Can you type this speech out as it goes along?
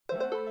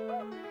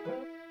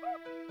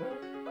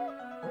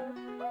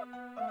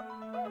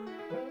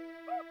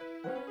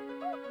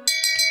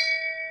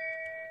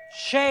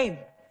Shame.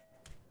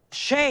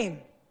 Shame.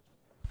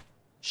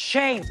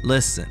 Shame.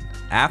 Listen,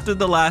 after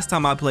the last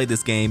time I played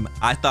this game,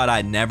 I thought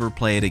I'd never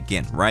play it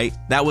again, right?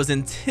 That was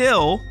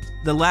until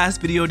the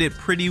last video did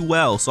pretty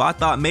well. So I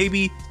thought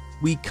maybe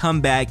we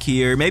come back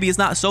here. Maybe it's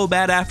not so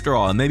bad after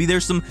all. Maybe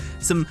there's some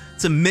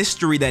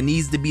mystery that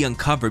needs to be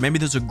uncovered. Maybe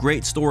there's a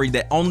great story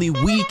that only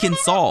we can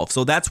solve.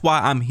 So that's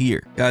why I'm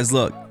here. Guys,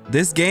 look,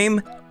 this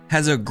game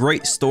has a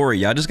great story.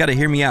 Y'all just gotta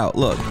hear me out.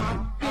 Look.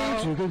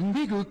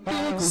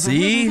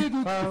 See?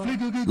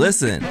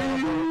 Listen.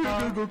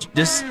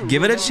 Just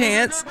give it a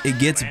chance. It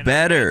gets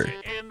better.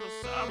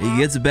 It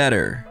gets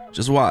better.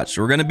 Just watch.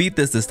 We're gonna beat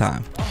this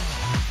time.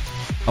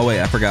 Oh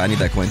wait, I forgot. I need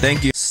that coin.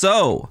 Thank you.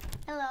 So.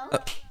 Hello.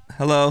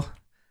 Hello.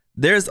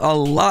 There's a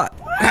lot.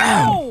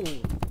 I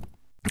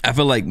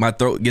feel like my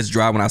throat gets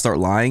dry when I start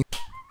lying.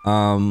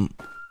 Oh,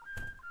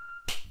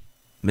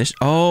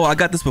 I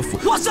got this before.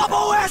 What's up,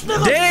 old ass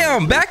nigga?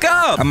 Damn, back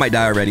up. I might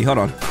die already. Hold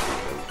on.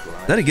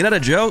 Is that a get out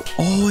of jail?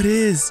 Oh, it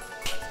is.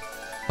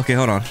 Okay,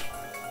 hold on.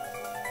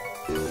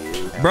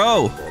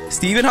 Bro,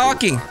 Stephen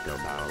Hawking.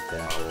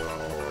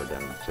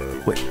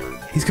 Wait,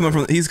 he's coming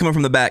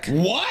from the back.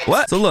 What?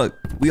 What? So look,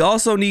 we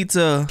also need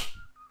to.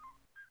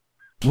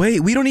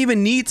 Wait, we don't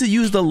even need to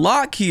use the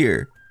lock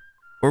here.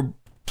 Or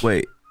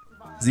wait,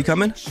 is he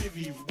coming?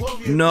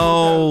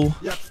 No.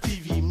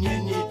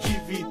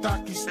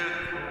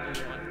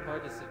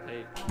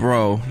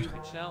 Bro.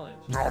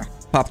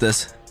 Pop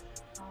this.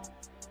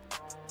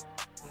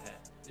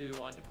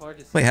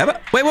 Wait, have I?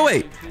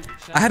 Wait.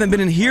 I haven't been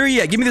in here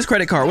yet. Give me this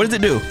credit card. What does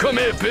it do? Come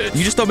here, bitch.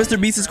 You just stole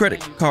Mr. Beast's credit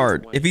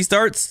card. If he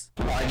starts.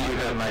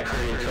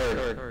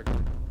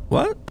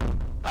 What?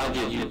 I'll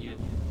give you.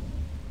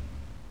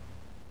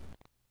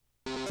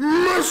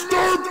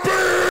 Mr.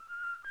 Beast!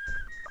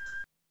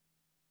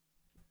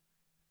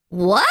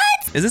 What?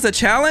 Is this a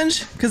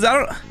challenge? Cause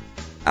I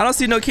don't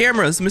see no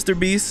cameras, Mr.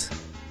 Beast.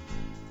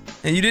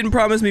 And you didn't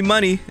promise me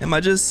money. Am I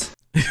just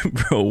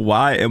bro,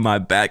 why am I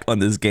back on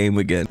this game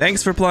again?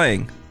 Thanks for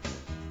playing.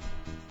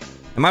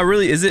 Am I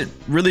really, is it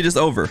really just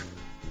over?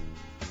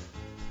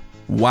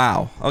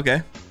 Wow,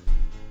 okay.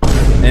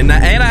 And I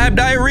have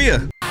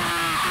diarrhea.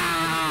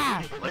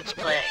 Let's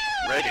play.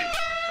 Ready,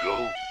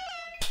 go.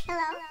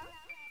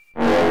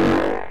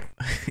 Hello.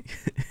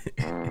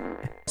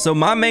 So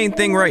my main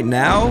thing right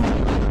now.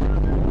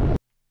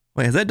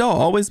 Wait, has that doll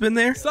always been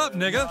there? What's up,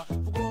 nigga?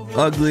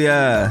 Ugly.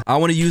 I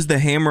want to use the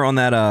hammer on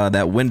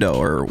that window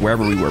or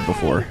wherever we were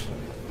before.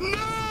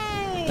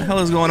 What the hell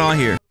is going on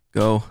here?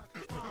 Go.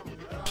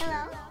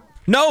 Hello.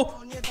 No.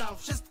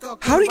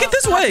 How do you get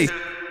this way?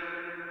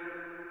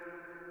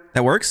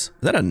 That works? Is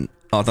that a?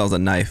 Oh, I thought it was a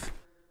knife.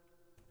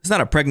 It's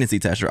not a pregnancy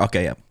tester.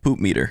 Okay, yeah. Poop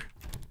meter.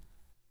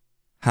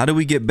 How do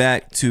we get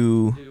back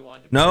to?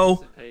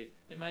 No.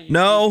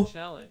 No.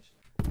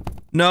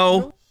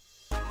 No.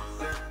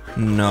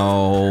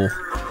 No.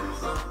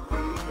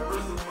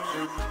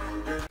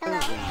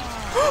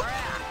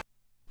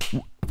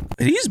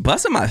 Did he just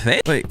bust in my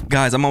face? Wait,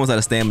 guys, I'm almost out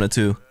of stamina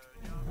too.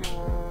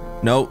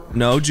 Nope,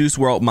 no Juice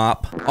World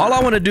mop. All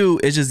I want to do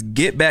is just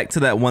get back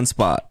to that one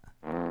spot.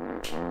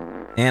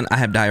 And I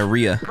have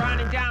diarrhea.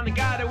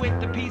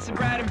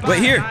 Wait,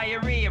 here.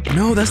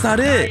 No, that's not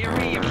it.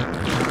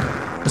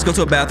 Let's go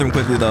to a bathroom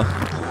quickly though.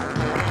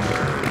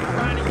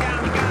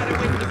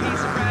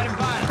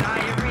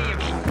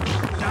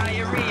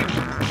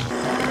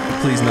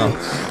 Please no.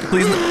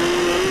 Please no.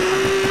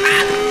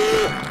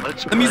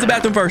 Let me use the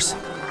bathroom first.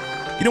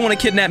 You don't want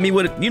to kidnap me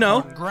with it, you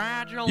know.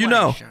 You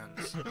know.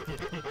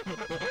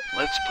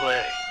 Let's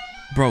play.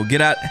 Bro,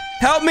 get out.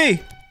 Help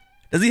me.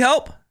 Does he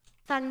help?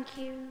 Thank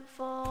you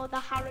for the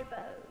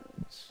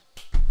Haribos.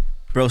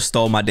 Bro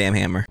stole my damn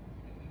hammer.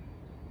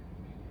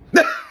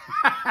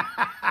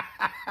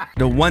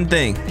 The one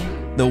thing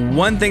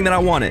that I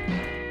wanted.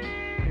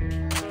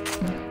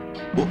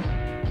 Whoa.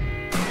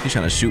 He's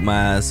trying to shoot my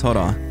ass. Hold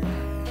on.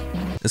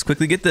 Let's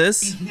quickly get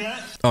this.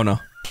 Oh no.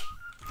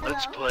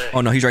 Let's play.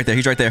 Oh no, he's right there.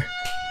 He's right there.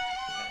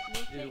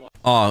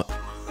 Oh.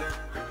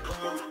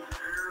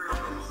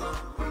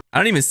 I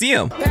don't even see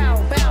him.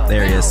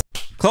 There he is.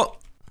 Close.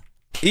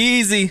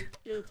 Easy.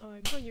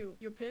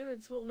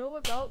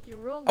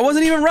 I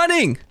wasn't even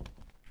running.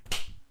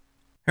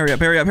 Hurry up,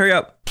 hurry up, hurry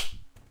up.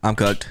 I'm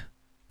cooked.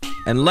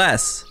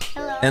 Unless.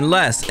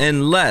 Expose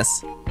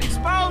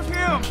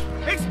him.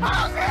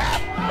 Expose him.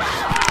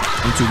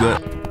 I'm too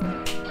good.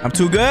 I'm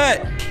too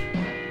good.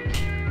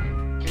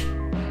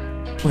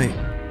 Wait.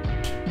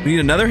 We need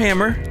another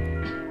hammer.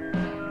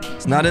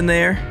 It's not in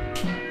there.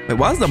 Wait,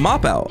 why is the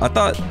mop out? I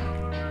thought.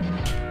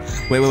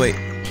 Wait.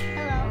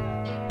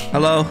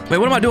 Hello. Wait,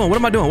 what am I doing? What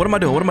am I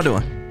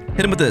doing?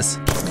 Hit him with this.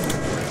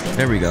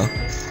 There we go.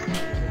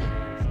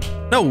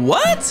 No,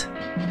 what?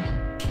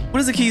 What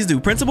does the keys do?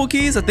 Principal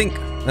keys? I think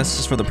that's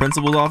just for the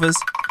principal's office.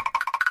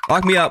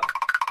 Lock me up.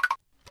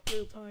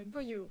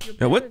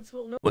 Yo,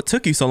 what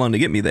took you so long to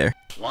get me there?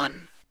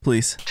 1,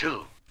 Please.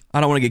 2, I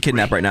don't want to get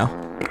kidnapped right now.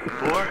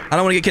 4. I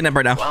don't want to get kidnapped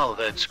right now. Wow,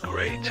 that's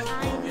great.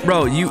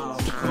 Bro, you.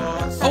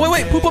 Oh,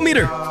 wait. Poop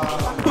meter.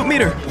 Poop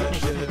meter.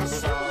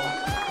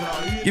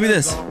 Give me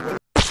this.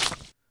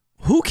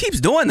 Who keeps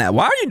keeps doing that.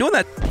 Why are you doing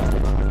that?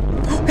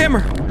 Hammer.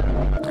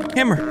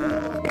 Hammer.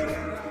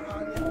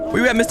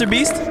 Where you at, Mr.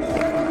 Beast?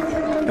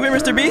 Come here,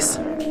 Mr. Beast.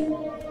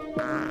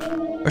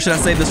 Or should I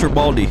save this for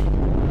Baldi?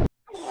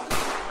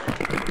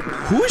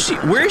 Who is she?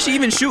 Where is she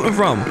even shooting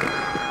from?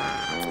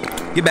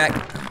 Get back.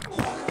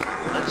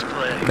 Let's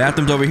play.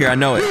 Bathroom's over here. I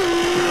know it.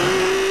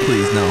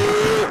 Please, no.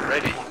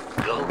 Ready,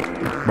 go.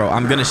 Bro,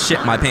 I'm gonna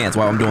shit my pants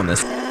while I'm doing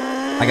this.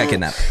 I got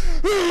kidnapped.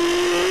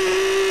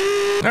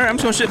 All right, I'm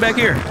just gonna shit back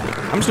here.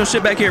 I'm just gonna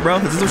shit back here, bro.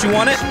 Is this what you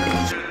wanted?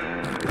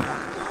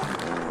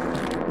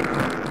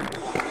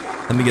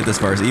 Let me get this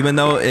first, even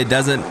though it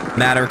doesn't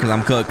matter because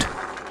I'm cooked.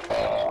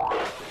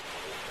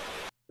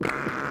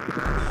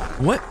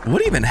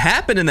 What even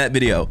happened in that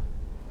video?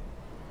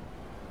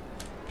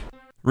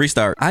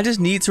 Restart. I just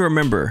need to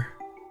remember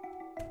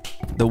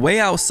the way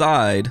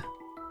outside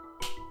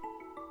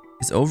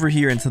is over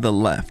here and to the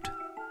left.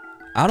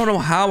 I don't know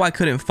how I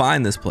couldn't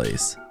find this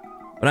place,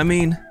 but I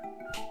mean,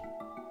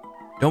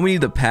 don't we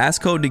need the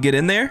passcode to get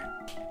in there?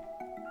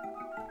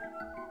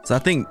 So I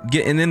think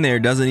getting in there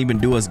doesn't even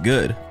do us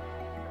good.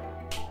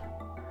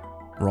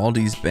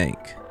 Raldi's bank.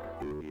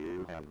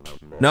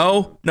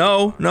 No,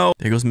 no, no.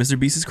 There goes Mr.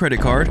 Beast's credit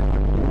card.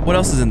 What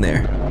else is in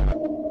there?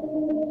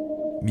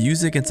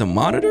 Music and some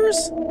monitors?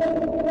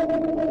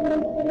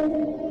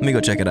 Let me go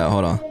check it out.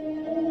 Hold on.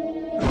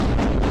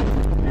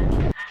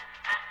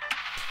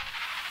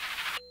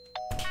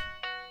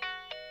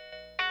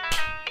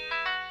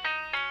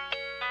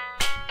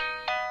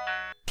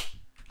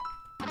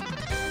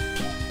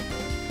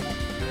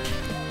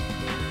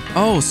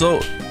 Oh, so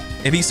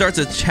if he starts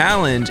a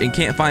challenge and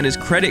can't find his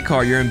credit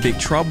card, you're in big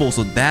trouble.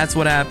 So that's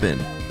what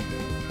happened.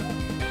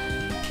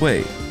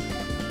 Wait,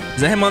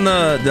 is that him on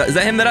the is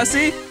that him that I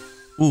see?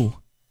 Ooh,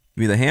 give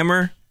me the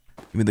hammer,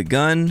 give me the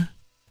gun.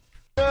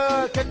 Wait,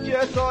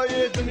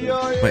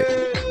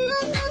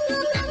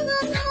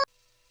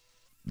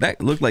 that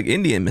looked like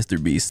Indian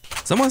Mr. Beast.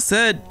 Someone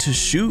said to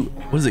shoot.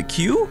 What is it,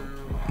 Q?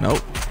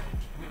 Nope.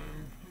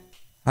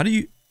 How do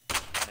you?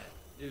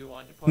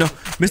 No,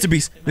 Mr.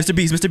 Beast, Mr.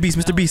 Beast, Mr. Beast,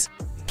 Mr. Beast.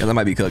 Yeah, that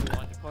might be cooked.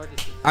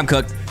 I'm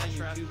cooked.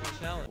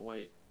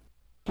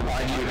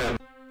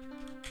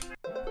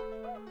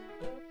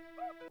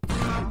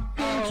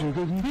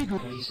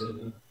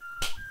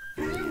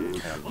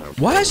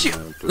 Why is she?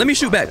 Let me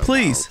shoot back,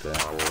 please.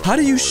 How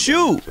do you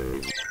shoot?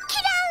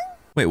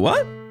 Wait,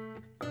 what?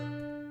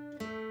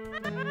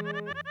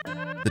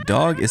 The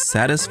dog is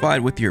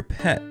satisfied with your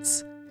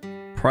pets.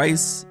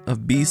 Price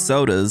of B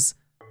sodas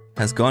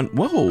has gone.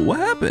 Whoa, what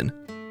happened?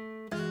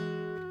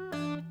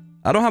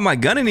 I don't have my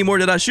gun anymore.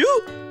 Did I shoot?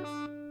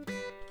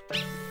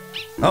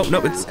 Oh,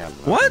 no, it's...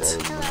 What?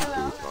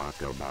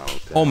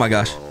 Oh my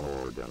gosh.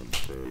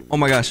 Oh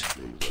my gosh.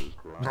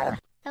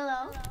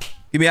 Hello?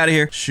 Get me out of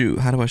here. Shoot.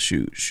 How do I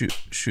shoot? Shoot.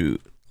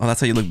 Shoot. Oh,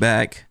 that's how you look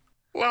back.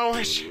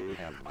 Lois,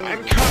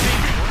 I'm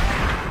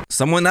coming.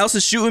 Someone else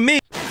is shooting me.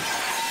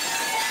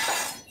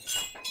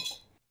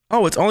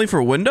 Oh, it's only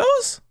for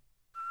Windows?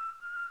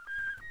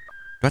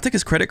 Do I take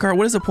his credit card?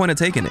 What is the point of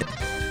taking it?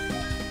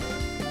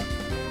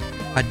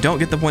 I don't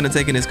get the point of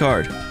taking his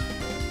card.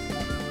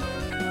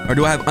 Or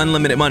do I have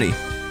unlimited money?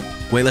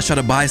 Wait, let's try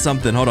to buy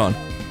something. Hold on.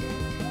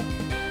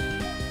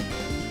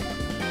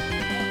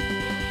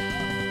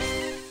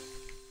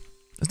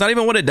 That's not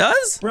even what it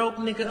does? Broke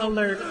nigga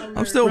alert.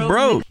 I'm still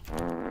broke.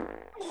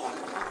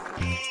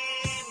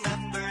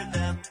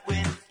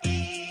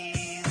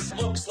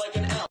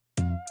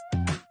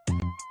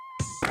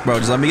 Bro,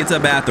 just let me get to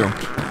the bathroom.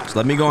 Just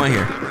let me go in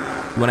here.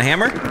 You want a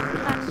hammer?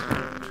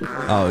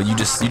 Oh, you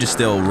just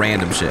steal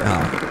random shit,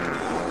 huh?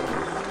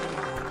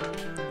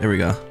 There we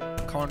go.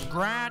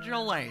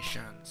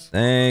 Congratulations.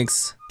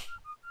 Thanks.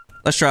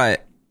 Let's try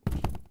it.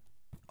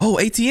 Oh,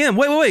 ATM.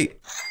 Wait.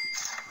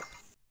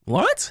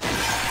 What?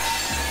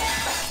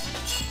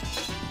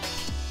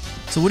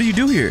 So what do you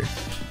do here?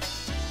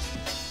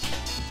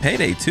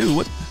 Payday 2?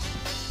 What?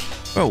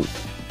 Bro,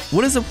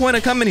 what is the point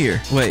of coming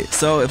here? Wait,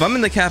 so if I'm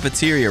in the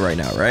cafeteria right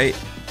now, right?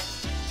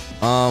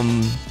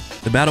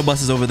 The battle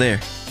bus is over there.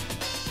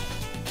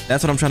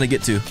 That's what I'm trying to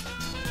get to.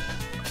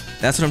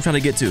 That's what I'm trying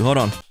to get to. Hold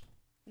on.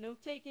 No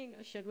taking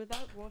a shit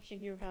without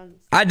washing your hands.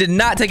 I did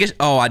not take a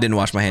Oh, I didn't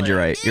wash my hands. You're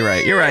right. You're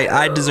right. You're right.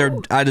 I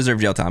deserve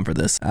jail time for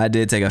this. I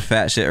did take a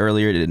fat shit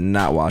earlier. Did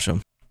not wash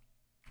them.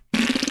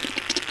 I'm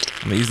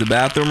gonna use the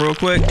bathroom real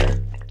quick.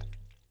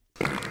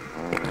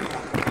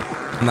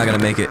 I'm not gonna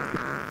make it.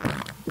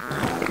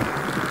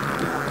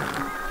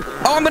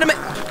 Oh, I'm gonna make.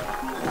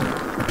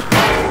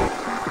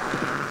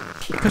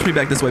 Push me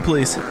back this way,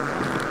 please.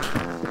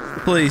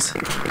 Please.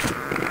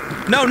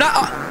 No,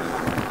 not.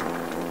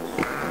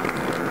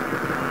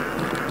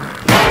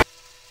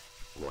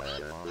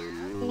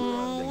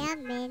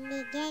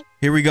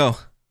 Here we go.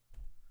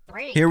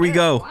 Here we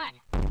go.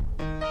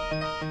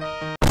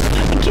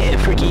 Get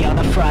freaky on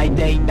a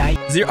Friday night.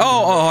 Zero.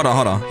 Oh,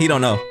 hold on. He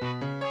don't know.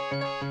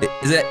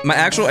 Is it my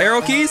actual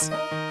arrow keys?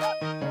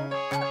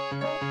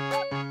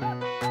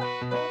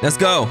 Let's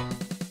go.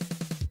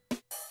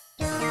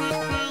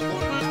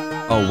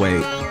 Oh,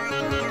 wait.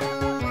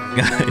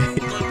 Guys.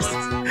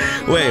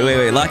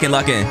 Wait. Lock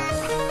in.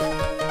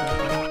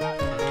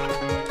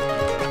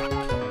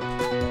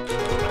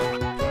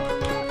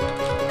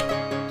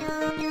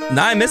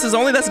 9 misses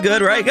only? That's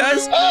good, right,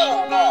 guys?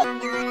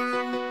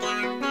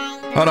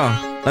 Hold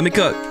on. Let me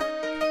cook.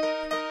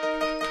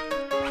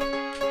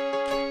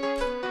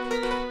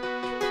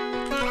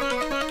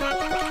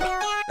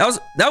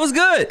 That was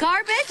good.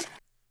 Garbage?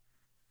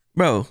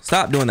 Bro,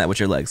 stop doing that with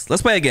your legs.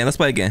 Let's play again. Let's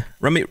play again.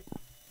 Run me.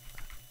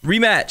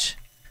 Rematch.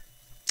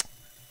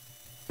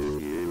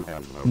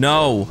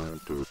 No.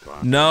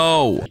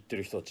 No. What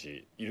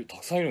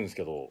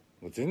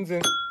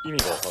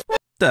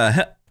the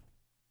hell?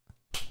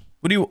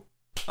 What do you...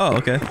 Oh,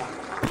 okay.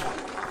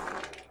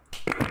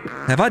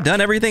 Have I done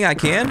everything I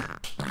can?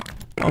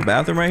 Oh,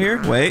 bathroom right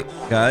here? Wait,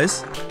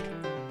 guys.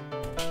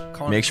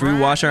 Make sure we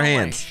wash our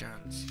hands.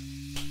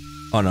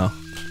 Oh, no.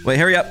 Wait,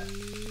 hurry up.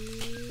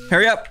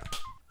 Hurry up.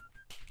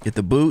 Get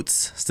the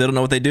boots. Still don't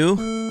know what they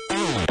do.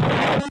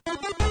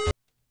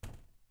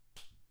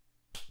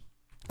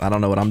 I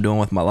don't know what I'm doing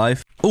with my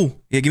life. Oh,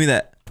 yeah, give me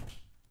that.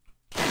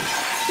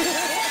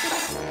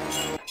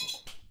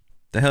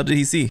 The hell did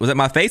he see? Was that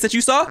my face that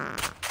you saw?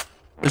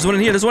 There's one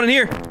in here. There's one in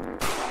here.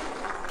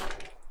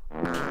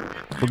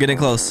 We're getting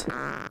close.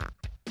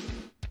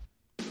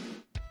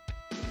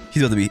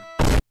 He's about to be...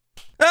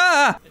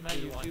 Ah!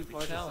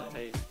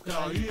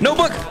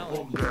 Notebook!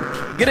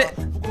 Get it!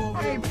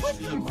 Hey, put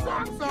some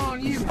socks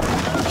on you.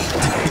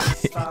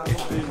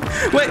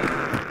 Wait!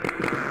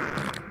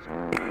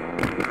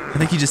 I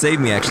think he just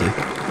saved me, actually.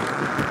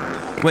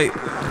 Wait,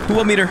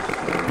 poop-o-meter.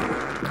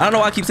 I don't know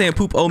why I keep saying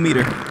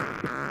poop-o-meter.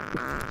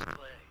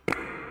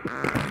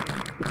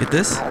 Get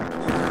this.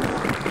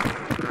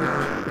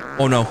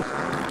 Oh, no.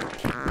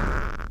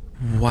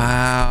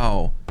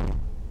 Wow.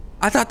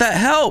 I thought that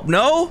helped,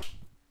 no?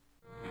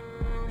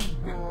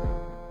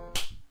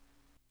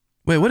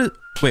 Wait, what is...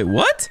 Wait,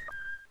 what?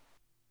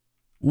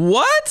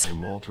 What?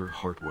 I'm Walter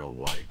Hartwell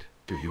White.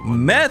 Do you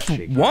Meth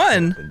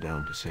one?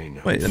 No?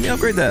 Wait, let me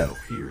upgrade that.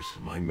 Here's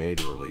my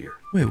maid earlier.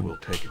 Wait, it will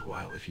take a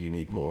while if you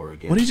need more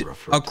again. What is it?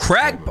 A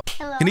crack?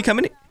 Hello? Can he come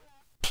in?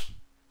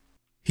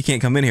 He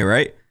can't come in here,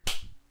 right?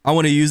 I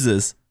want to use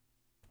this.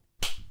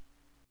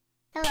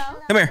 Hello?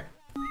 Come here.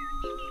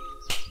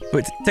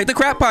 Wait, take the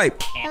crack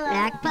pipe. Hello?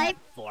 Crack pipe?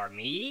 For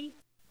me?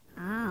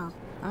 Oh.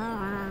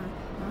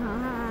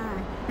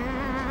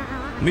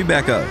 Let me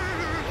back up.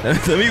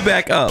 Let me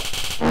back up.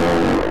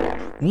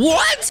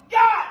 What?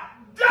 God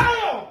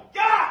damn!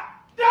 God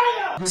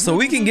damn! So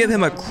we can give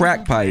him a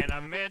crack pipe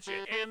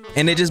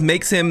and it just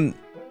makes him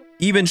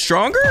even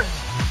stronger?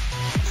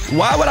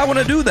 Why would I want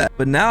to do that?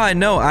 But now I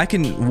know I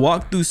can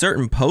walk through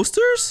certain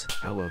posters?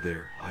 Hello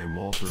there. I'm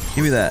Walter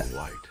Give me that.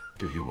 Hartwell White.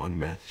 Do you want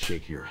meth?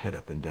 Shake your head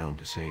up and down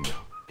to say no.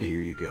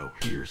 Here you go.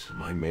 Here's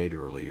my maid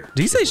earlier.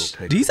 Do you say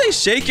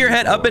shake your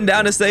head up and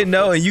down to say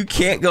no and you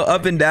can't go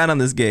up and down on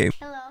this game?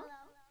 Hello?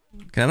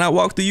 Can I not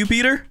walk through you,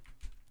 Peter?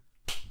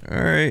 All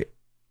right.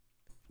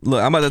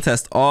 Look, I'm about to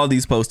test all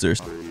these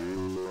posters.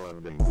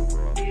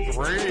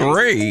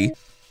 Three.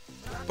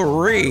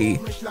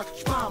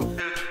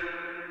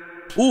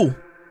 Ooh.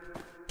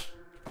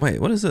 Wait,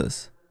 what is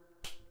this?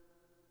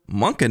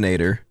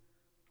 Monkinator.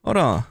 Hold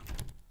on.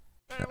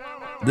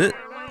 This...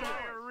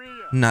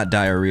 Not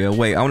diarrhea.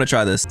 Wait, I want to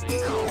try this.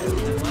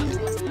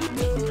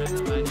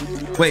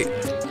 Wait.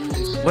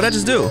 What'd I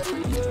just do?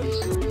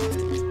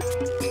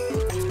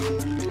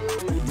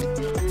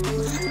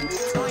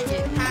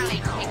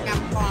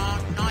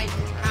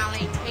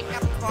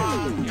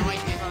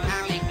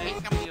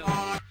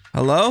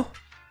 Hello?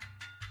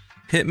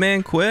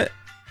 Hitman quit?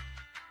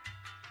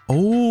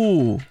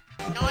 Oh.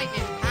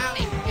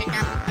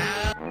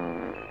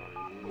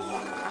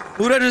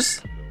 Who'd I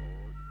just...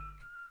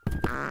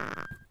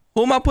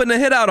 Who am I putting a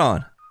hit out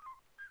on?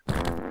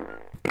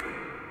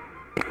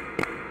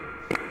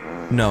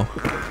 No.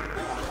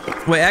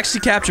 Wait,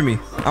 actually capture me.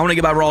 I want to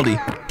get by Raldi.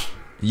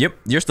 Yep,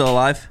 you're still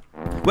alive.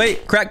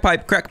 Wait, crack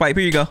pipe, here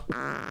you go.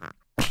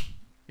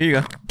 Here you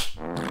go.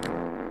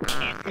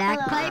 Crack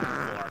pipe?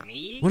 For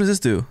me? What does this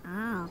do?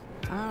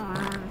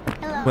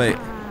 Hello? Wait.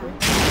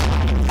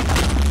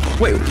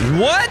 Wait,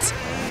 what?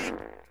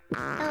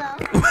 Hello?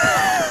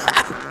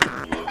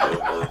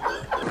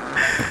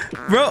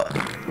 Bro,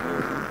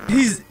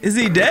 is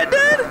he dead?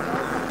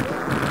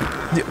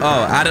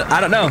 Oh, I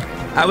don't know.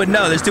 I would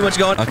know. There's too much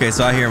going on. Okay,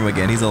 so I hear him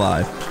again. He's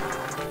alive.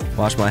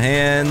 Wash my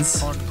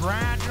hands.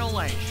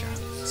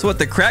 Congratulations. So what,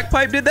 the crack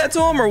pipe did that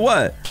to him or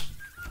what?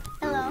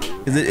 Hello?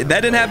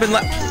 That didn't happen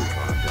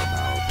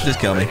Just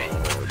kill me.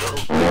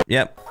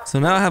 Yep. So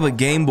now I have a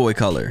Game Boy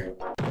Color.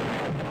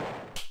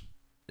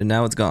 And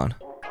now it's gone.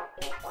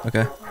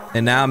 Okay.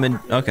 And now I'm in...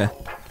 Okay.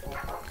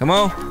 Come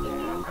on.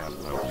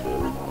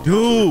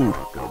 Dude.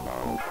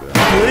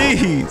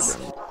 Please.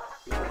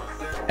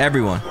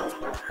 Everyone.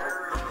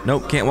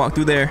 Nope, can't walk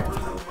through there.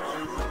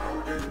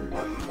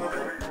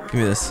 Give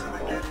me this.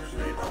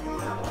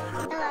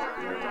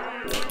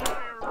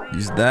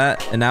 Use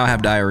that, and now I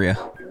have diarrhea.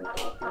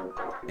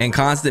 And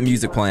constant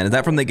music playing. Is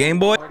that from the Game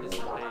Boy?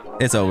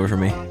 It's over for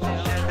me.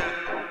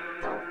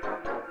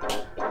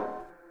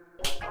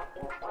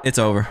 It's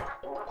over.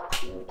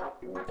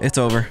 It's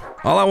over.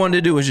 All I wanted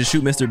to do was just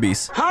shoot Mr.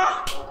 Beast.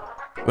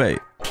 Wait.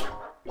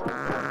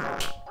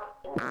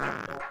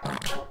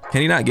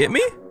 Can he not get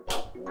me?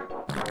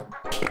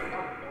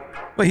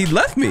 Wait, he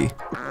left me.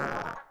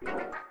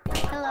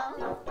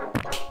 Hello.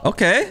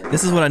 Okay,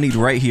 this is what I need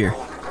right here.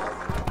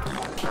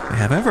 Wait,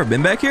 have I ever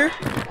been back here?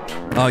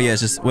 Oh yeah,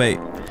 it's just, wait.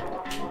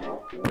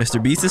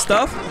 Mr. Beast's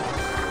stuff?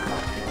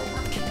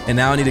 And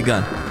now I need a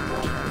gun.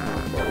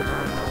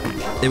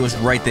 It was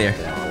right there.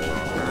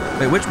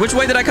 Wait, which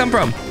way did I come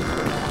from?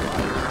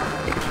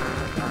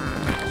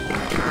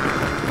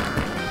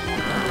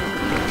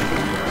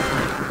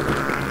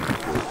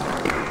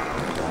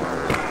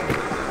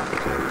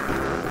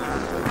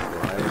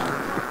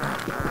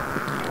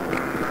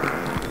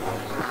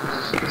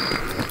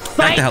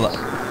 Back the hell up.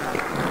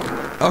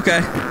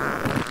 Okay.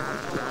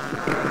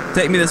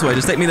 Take me this way.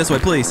 Just take me this way,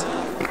 please.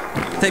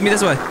 Take me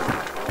this way.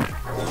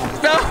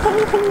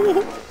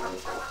 No!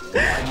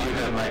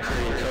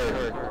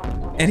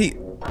 And he...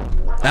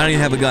 I don't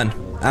even have a gun.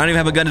 I don't even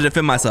have a gun to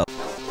defend myself.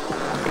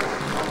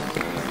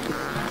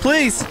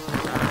 Please!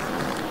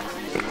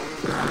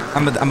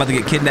 I'm about to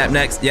get kidnapped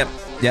next. Yep.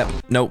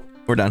 Nope.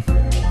 We're done.